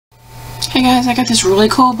Hey guys, I got this really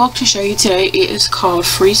cool book to show you today. It is called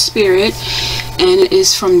Free Spirit, and it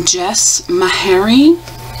is from Jes MaHarry.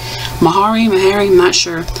 MaHarry, I'm not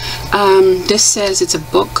sure. This says it's a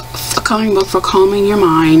coloring book for calming your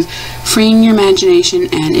mind, freeing your imagination,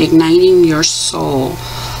 and igniting your soul.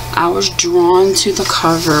 I was drawn to the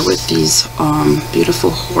cover with these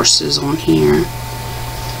beautiful horses on here.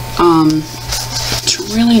 It's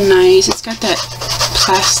really nice. It's got that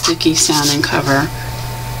plasticky sounding cover.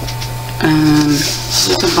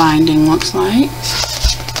 What the binding looks like.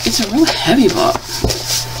 It's a real heavy book.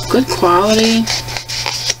 Good quality.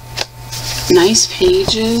 Nice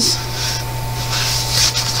pages.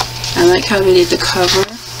 I like how they did the cover.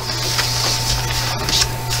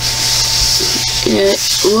 It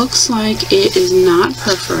looks like it is not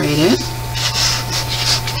perforated.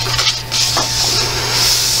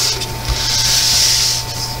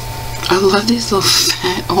 I love these little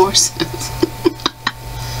fat horses.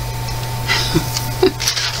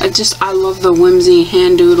 I love the whimsy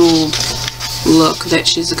hand doodled look that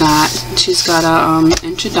she's got. She's got a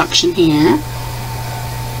introduction here.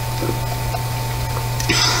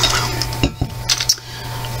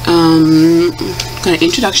 Got an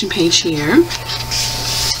introduction page here,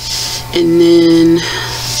 and then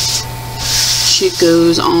she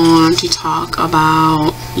goes on to talk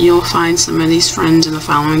about, you'll find some of these friends in the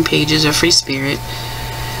following pages of Free Spirit.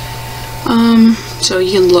 So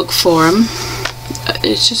you can look for them.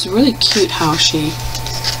 It's just really cute how she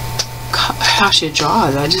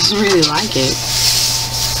draws. I just really like it.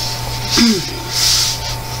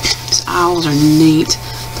 These owls are neat.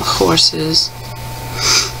 The horses.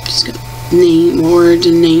 Just got words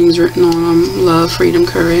and names written on them. Love, freedom,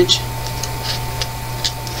 courage.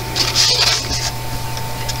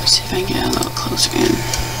 Let's see if I can get a little closer in.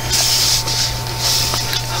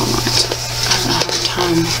 Hold on. I have a hard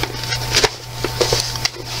time.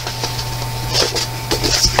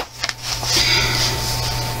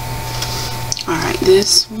 Alright,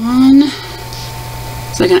 this one,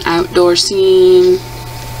 it's like an outdoor scene.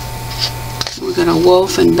 We got a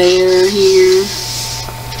wolf and bear here.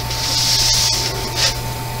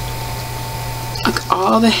 Like,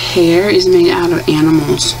 all the hair is made out of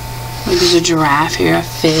animals. Like, there's a giraffe here, a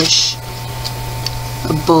fish,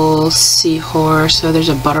 a bull, seahorse. So there's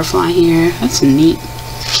a butterfly here. That's neat.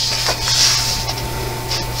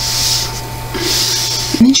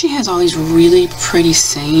 And then she has all these really pretty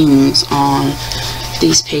sayings on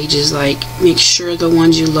these pages, like, make sure the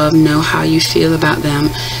ones you love know how you feel about them.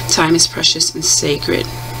 Time is precious and sacred.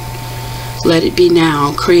 Let it be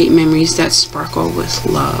now. Create memories that sparkle with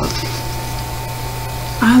love.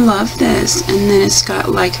 I love this. And then it's got,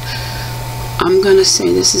 like, I'm gonna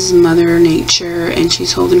say this is Mother Nature, and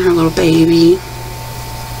she's holding her little baby.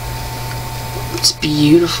 It's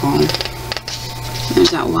beautiful.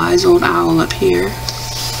 There's that wise old owl up here.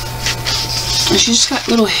 And she's got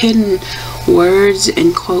little hidden words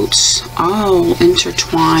and quotes all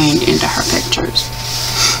intertwined into her pictures.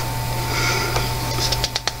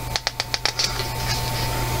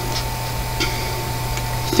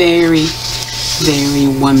 Very, very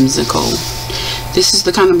whimsical. This is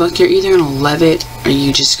the kind of book you're either gonna love it or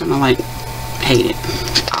you're just gonna, like, hate it.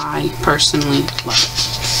 I personally love it.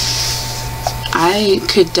 I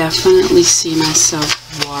could definitely see myself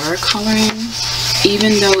watercoloring,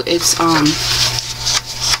 even though it's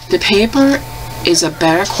the paper is a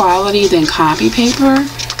better quality than copy paper,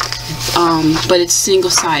 but it's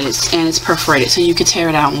single-sided and it's perforated, so you could tear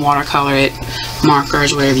it out and watercolor it,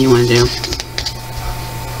 markers, whatever you want to do.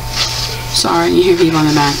 Sorry, you hear people in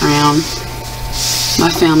the background. My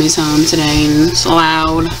family's home today and it's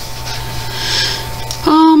loud.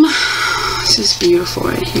 This is beautiful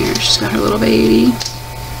right here. She's got her little baby.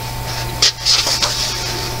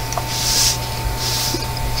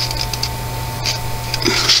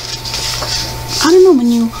 I don't know,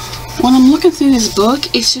 when I'm looking through this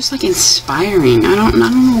book, it's just like inspiring. I don't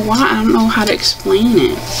know why. I don't know how to explain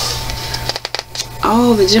it.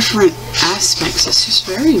 All the different aspects. It's just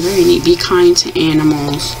very, very neat. Be kind to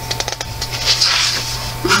animals.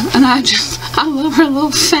 And I love her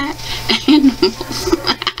little fat animals.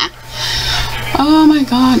 Oh my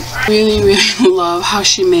god. Really, really love how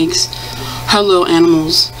she makes her little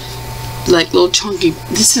animals like little chunky.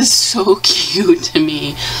 This is so cute to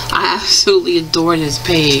me. I absolutely adore this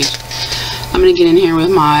page. I'm gonna get in here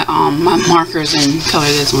with my my markers and color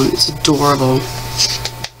this one. It's adorable.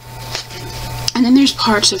 And then there's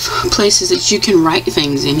parts of places that you can write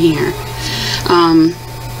things in here.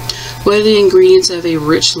 What are the ingredients of a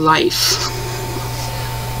rich life?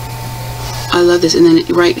 I love this. And then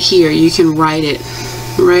right here you can write it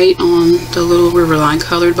right on the little river line,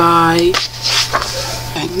 colored by.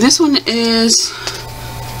 Okay, this one is,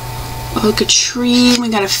 look, a tree. We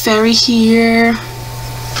got a fairy here.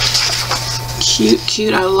 Cute,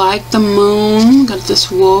 cute. I like the moon. Got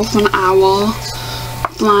this wolf and owl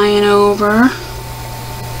flying over.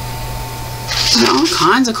 And all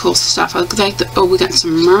kinds of cool stuff. I like the, oh, we got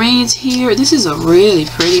some mermaids here. This is a really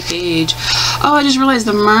pretty page. Oh, I just realized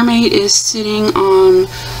the mermaid is sitting on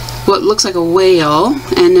what looks like a whale,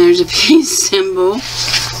 and there's a peace symbol.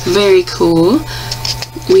 Very cool.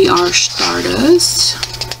 We are Stardust.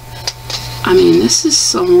 I mean, this is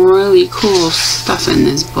some really cool stuff in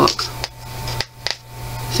this book.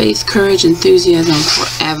 Faith, courage, enthusiasm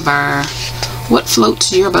forever. What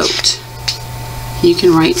floats your boat? You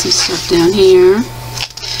can write some stuff down here.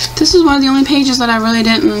 This is one of the only pages that I really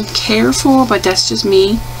didn't care for, but that's just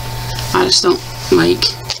me. I just don't like,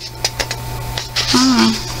 I don't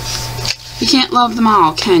know. You can't love them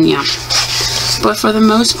all, can ya? But for the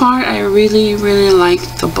most part, I really, really like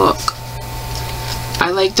the book. I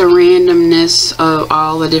like the randomness of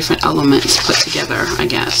all the different elements put together, I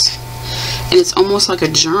guess. And it's almost like a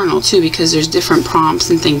journal too, because there's different prompts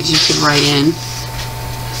and things you could write in.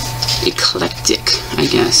 Eclectic, I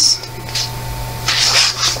guess.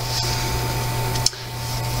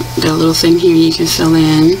 Got a little thing here you can fill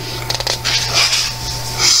in.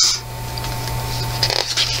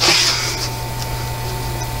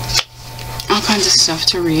 All kinds of stuff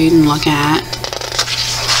to read and look at.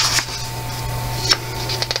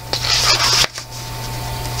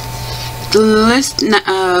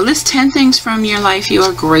 List 10 things from your life you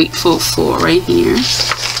are grateful for, right here.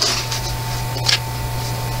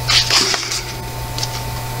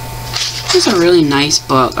 It's a really nice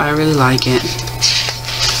book. I really like it.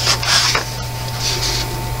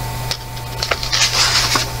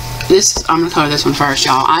 This, I'm gonna cover this one first,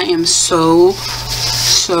 y'all. I am so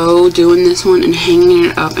doing this one and hanging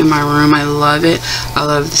it up in my room. I love it. I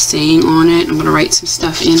love the saying on it. I'm gonna write some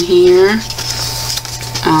stuff in here.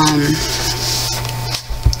 I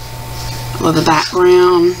love the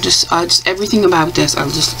background. Just everything about this, I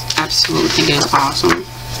just absolutely think it is awesome.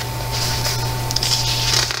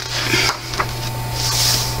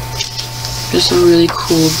 Just a really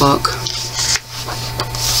cool book.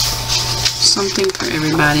 Something for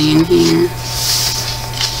everybody in here.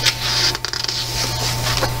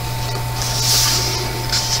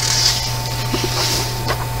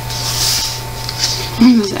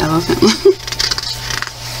 This elephant.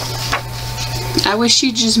 I wish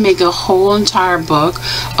you'd just make a whole entire book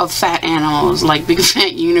of fat animals, like big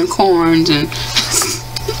fat unicorns, and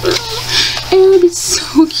it would be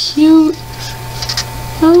so cute.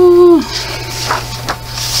 Oh.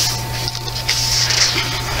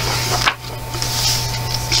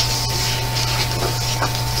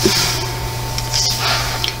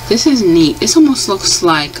 This is neat. This almost looks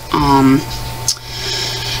like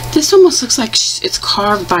it's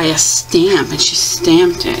carved by a stamp, and she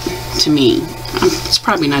stamped it to me. It's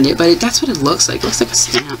probably not it, but that's what it looks like. It looks like a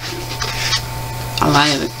stamp. I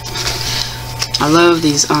love it. I love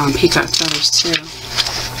these peacock feathers too.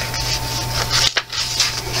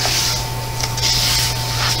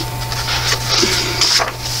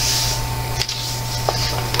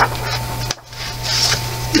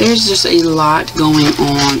 There's just a lot going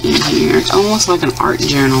on in here. It's almost like an art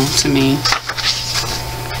journal to me.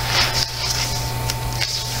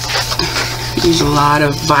 There's a lot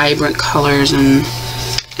of vibrant colors and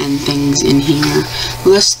things in here.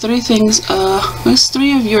 List 3 things, list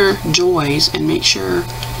 3 of your joys and make sure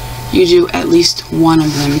you do at least one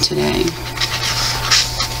of them today.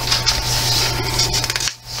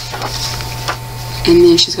 And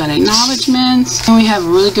then she's got acknowledgements. And we have a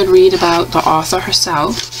really good read about the author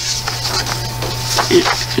herself. And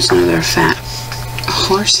there's another fat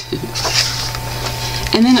horse.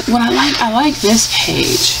 And then what I like this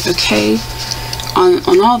page, okay?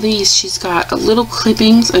 On all these, she's got little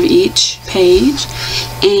clippings of each page,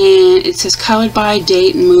 and it says colored by,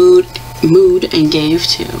 date, mood, and gave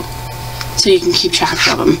to, so you can keep track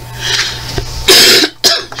of them.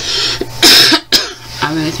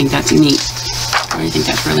 I really think that's neat. I really think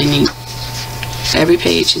that's really neat. Every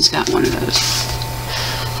page has got one of those.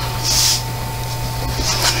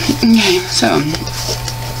 Okay, so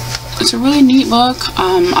it's a really neat book.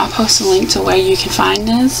 I'll post a link to where you can find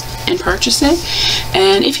this and purchase it.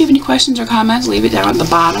 And if you have any questions or comments, leave it down at the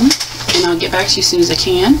bottom, and I'll get back to you as soon as I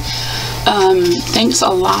can. Thanks a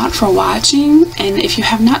lot for watching, and if you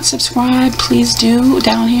have not subscribed, please do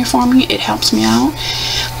down here for me. It helps me out.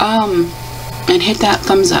 And hit that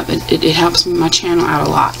thumbs up. It helps my channel out a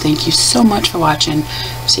lot. Thank you so much for watching.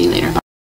 See you later. Bye.